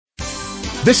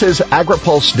This is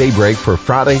AgriPulse Daybreak for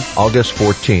Friday, August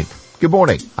 14th. Good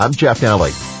morning. I'm Jeff Nally.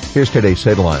 Here's today's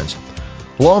headlines.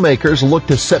 Lawmakers look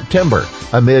to September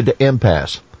amid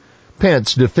impasse.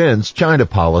 Pence defends China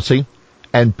policy,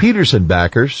 and Peterson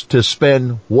backers to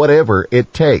spend whatever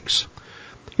it takes.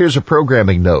 Here's a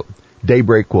programming note.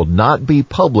 Daybreak will not be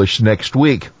published next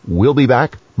week. We'll be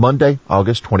back Monday,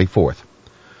 August 24th.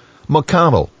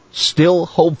 McConnell still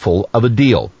hopeful of a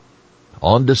deal.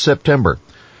 On to September.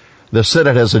 The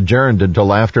Senate has adjourned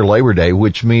until after Labor Day,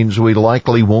 which means we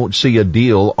likely won't see a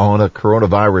deal on a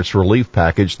coronavirus relief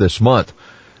package this month.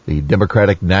 The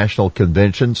Democratic National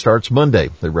Convention starts Monday.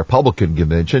 The Republican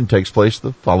Convention takes place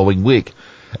the following week.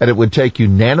 And it would take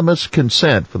unanimous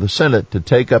consent for the Senate to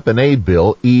take up an aid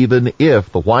bill, even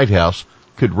if the White House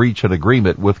could reach an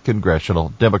agreement with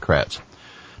congressional Democrats.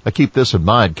 Now keep this in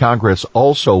mind. Congress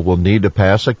also will need to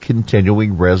pass a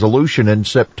continuing resolution in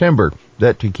September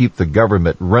that to keep the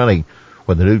government running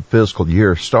when the new fiscal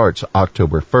year starts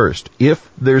October 1st. If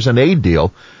there's an aid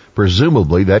deal,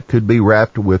 presumably that could be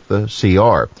wrapped with the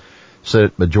CR.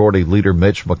 Senate Majority Leader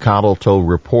Mitch McConnell told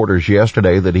reporters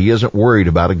yesterday that he isn't worried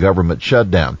about a government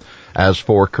shutdown. As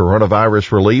for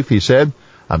coronavirus relief, he said,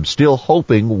 I'm still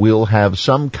hoping we'll have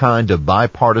some kind of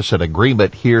bipartisan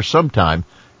agreement here sometime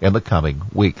in the coming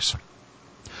weeks.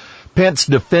 Pence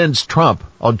defends Trump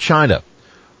on China.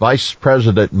 Vice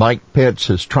President Mike Pence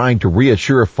is trying to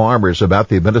reassure farmers about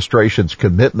the administration's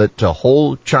commitment to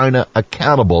hold China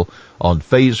accountable on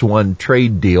Phase 1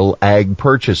 trade deal ag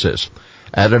purchases.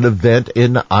 At an event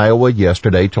in Iowa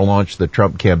yesterday to launch the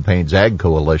Trump campaign's ag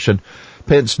coalition,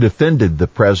 Pence defended the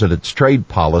president's trade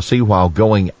policy while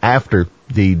going after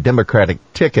the Democratic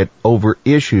ticket over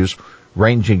issues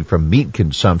ranging from meat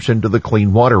consumption to the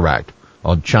Clean Water Act.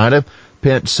 On China,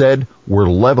 Pence said, we're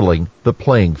leveling the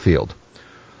playing field.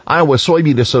 Iowa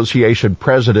Soybean Association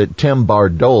President Tim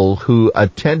Bardole, who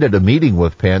attended a meeting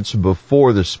with Pence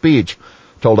before the speech,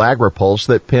 told AgriPulse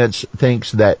that Pence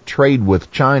thinks that trade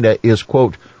with China is,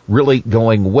 quote, really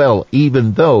going well,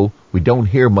 even though we don't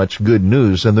hear much good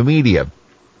news in the media.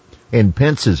 In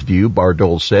Pence's view,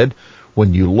 Bardole said,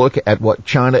 when you look at what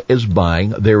China is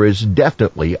buying, there is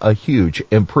definitely a huge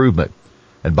improvement.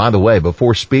 And by the way,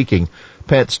 before speaking,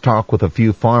 Pence talked with a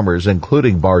few farmers,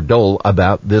 including Bardole,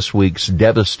 about this week's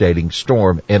devastating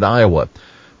storm in Iowa.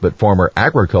 But former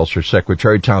Agriculture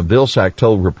Secretary Tom Vilsack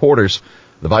told reporters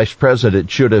the vice president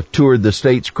should have toured the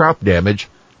state's crop damage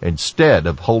instead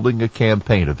of holding a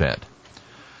campaign event.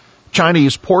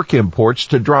 Chinese pork imports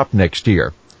to drop next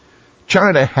year.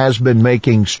 China has been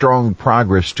making strong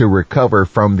progress to recover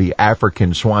from the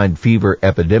African swine fever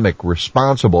epidemic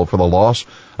responsible for the loss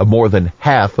of more than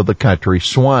half of the country's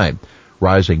swine.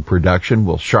 Rising production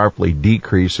will sharply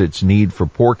decrease its need for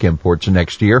pork imports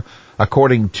next year,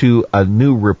 according to a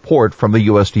new report from the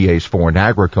USDA's Foreign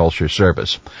Agriculture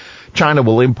Service. China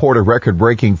will import a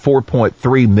record-breaking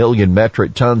 4.3 million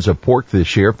metric tons of pork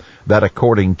this year, that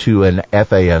according to an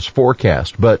FAS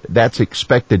forecast, but that's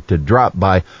expected to drop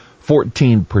by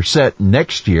 14%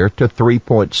 next year to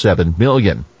 3.7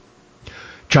 million.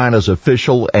 China's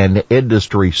official and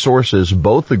industry sources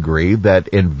both agree that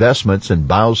investments in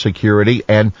biosecurity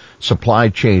and supply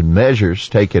chain measures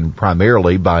taken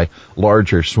primarily by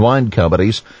larger swine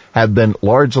companies have been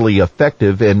largely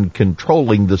effective in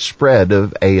controlling the spread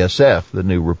of ASF, the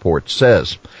new report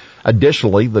says.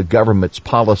 Additionally, the government's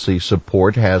policy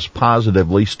support has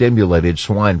positively stimulated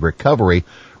swine recovery,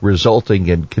 resulting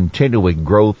in continuing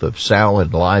growth of sow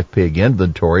and live pig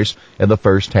inventories in the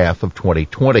first half of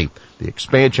 2020. The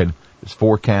expansion is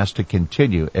forecast to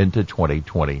continue into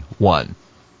 2021.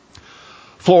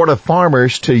 Florida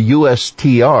farmers to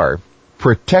USTR,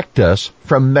 protect us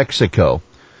from Mexico.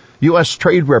 U.S.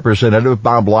 Trade Representative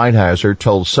Bob Lighthizer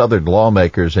told Southern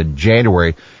lawmakers in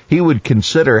January he would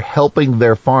consider helping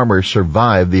their farmers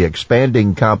survive the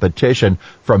expanding competition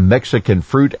from Mexican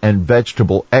fruit and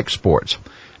vegetable exports.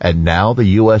 And now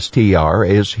the USTR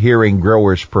is hearing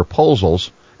growers' proposals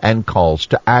and calls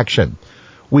to action.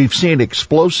 We've seen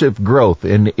explosive growth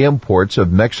in imports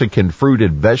of Mexican fruit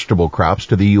and vegetable crops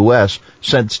to the U.S.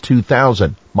 since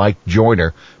 2000. Mike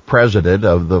Joyner, president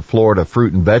of the Florida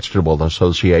Fruit and Vegetable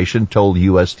Association, told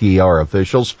USTR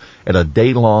officials in a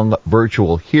day-long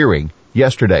virtual hearing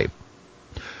yesterday.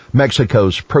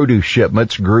 Mexico's produce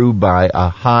shipments grew by a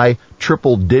high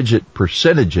triple-digit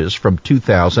percentages from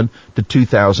 2000 to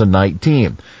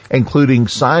 2019, including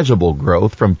sizable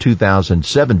growth from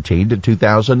 2017 to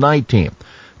 2019.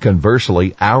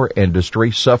 Conversely, our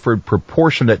industry suffered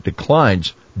proportionate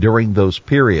declines during those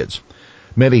periods.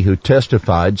 Many who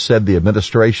testified said the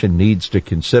administration needs to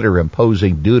consider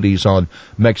imposing duties on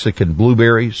Mexican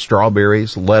blueberries,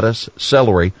 strawberries, lettuce,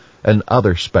 celery, and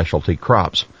other specialty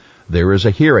crops. There is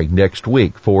a hearing next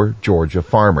week for Georgia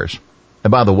farmers.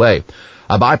 And by the way,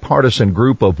 a bipartisan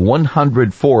group of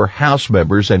 104 House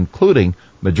members, including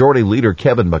Majority Leader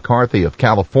Kevin McCarthy of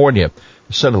California,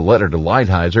 sent a letter to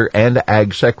Lighthizer and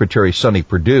Ag Secretary Sonny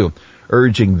Perdue,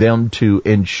 urging them to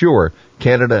ensure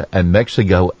Canada and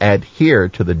Mexico adhere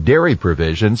to the dairy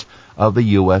provisions of the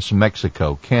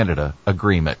U.S.-Mexico-Canada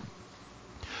agreement.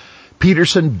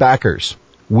 Peterson backers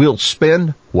will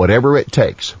spend whatever it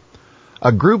takes.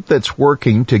 A group that's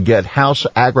working to get House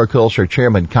Agriculture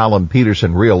Chairman Colin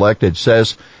Peterson reelected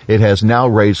says it has now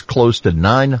raised close to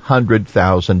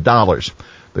 $900,000.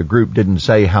 The group didn't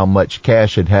say how much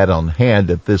cash it had on hand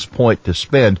at this point to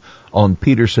spend on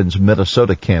Peterson's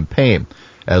Minnesota campaign.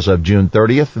 As of June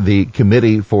 30th, the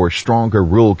Committee for Stronger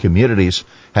Rural Communities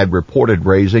had reported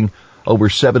raising over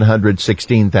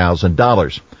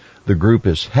 $716,000. The group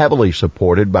is heavily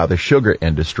supported by the sugar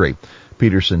industry.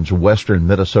 Peterson's western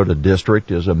Minnesota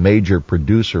district is a major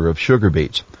producer of sugar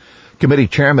beets. Committee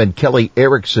Chairman Kelly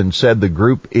Erickson said the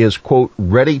group is, quote,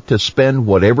 ready to spend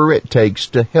whatever it takes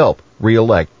to help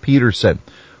re-elect Peterson.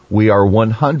 We are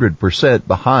 100%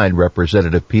 behind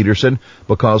Representative Peterson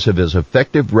because of his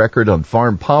effective record on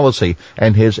farm policy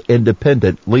and his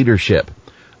independent leadership.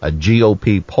 A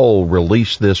GOP poll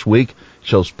released this week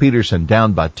shows Peterson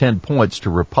down by 10 points to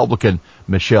Republican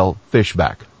Michelle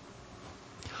Fishback.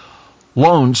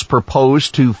 Loans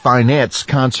proposed to finance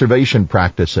conservation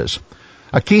practices.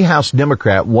 A key House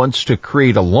Democrat wants to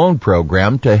create a loan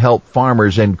program to help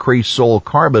farmers increase soil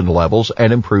carbon levels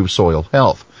and improve soil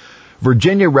health.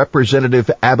 Virginia Representative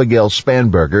Abigail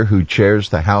Spanberger, who chairs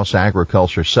the House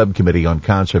Agriculture Subcommittee on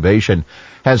Conservation,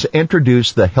 has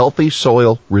introduced the Healthy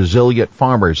Soil Resilient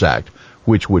Farmers Act,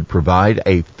 which would provide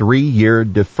a 3-year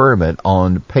deferment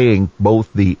on paying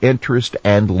both the interest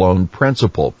and loan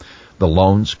principal. The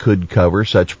loans could cover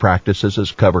such practices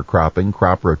as cover cropping,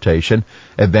 crop rotation,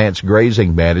 advanced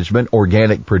grazing management,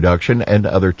 organic production, and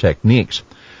other techniques.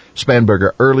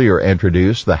 Spanberger earlier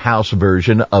introduced the House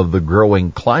version of the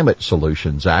Growing Climate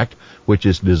Solutions Act, which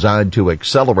is designed to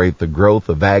accelerate the growth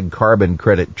of ag carbon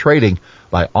credit trading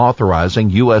by authorizing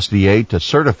USDA to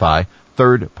certify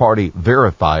third-party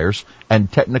verifiers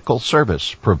and technical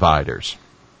service providers.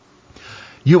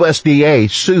 USDA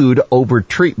sued over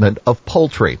treatment of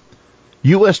poultry.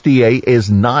 USDA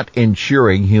is not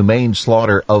ensuring humane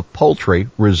slaughter of poultry,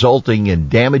 resulting in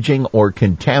damaging or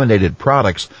contaminated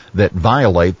products that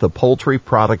violate the Poultry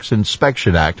Products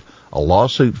Inspection Act, a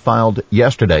lawsuit filed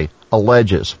yesterday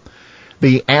alleges.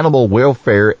 The Animal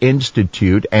Welfare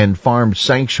Institute and Farm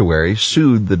Sanctuary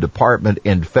sued the department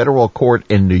in federal court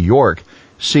in New York,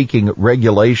 seeking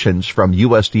regulations from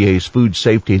USDA's Food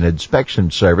Safety and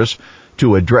Inspection Service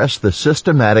to address the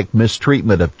systematic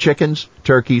mistreatment of chickens,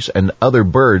 turkeys, and other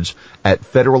birds at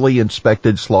federally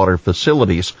inspected slaughter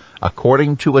facilities,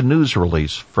 according to a news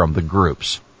release from the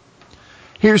groups.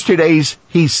 Here's today's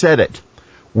He Said It.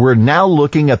 We're now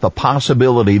looking at the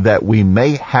possibility that we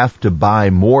may have to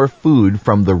buy more food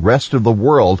from the rest of the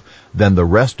world than the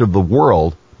rest of the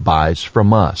world buys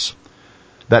from us.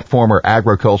 That former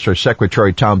Agriculture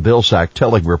Secretary Tom Vilsack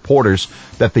telling reporters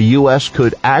that the U.S.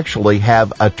 could actually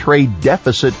have a trade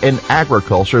deficit in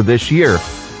agriculture this year,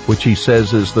 which he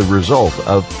says is the result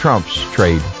of Trump's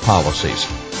trade policies.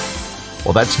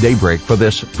 Well, that's Daybreak for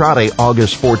this Friday,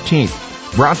 August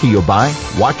 14th, brought to you by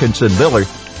Watkinson Miller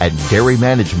and Dairy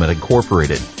Management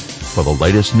Incorporated. For the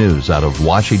latest news out of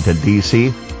Washington,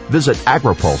 D.C., visit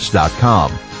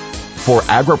agripulse.com. For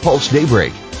AgriPulse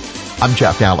Daybreak, I'm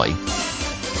Jeff Nally.